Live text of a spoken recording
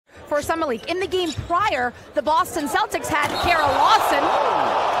for Summer League. In the game prior, the Boston Celtics had Kara Lawson.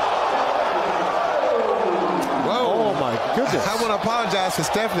 Oh my goodness. I want to apologize to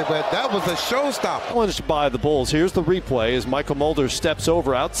Stephanie, but that was a showstopper. Challenged by the Bulls. Here's the replay as Michael Mulder steps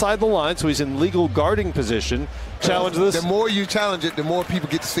over outside the line, so he's in legal guarding position. Challenge this. The more you challenge it, the more people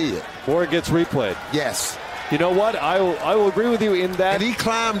get to see it. Or it gets replayed. Yes. You know what? I will agree with you in that. And he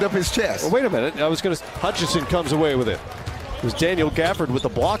climbed up his chest. Well, wait a minute. I was going to. Hutchison comes away with it. It was Daniel Gafford with the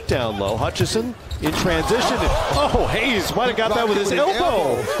block down low. Hutchison in transition. Oh, Hayes might have got that with his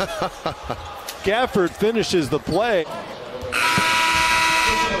elbow. Gafford finishes the play.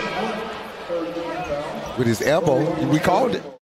 With his elbow, we called it.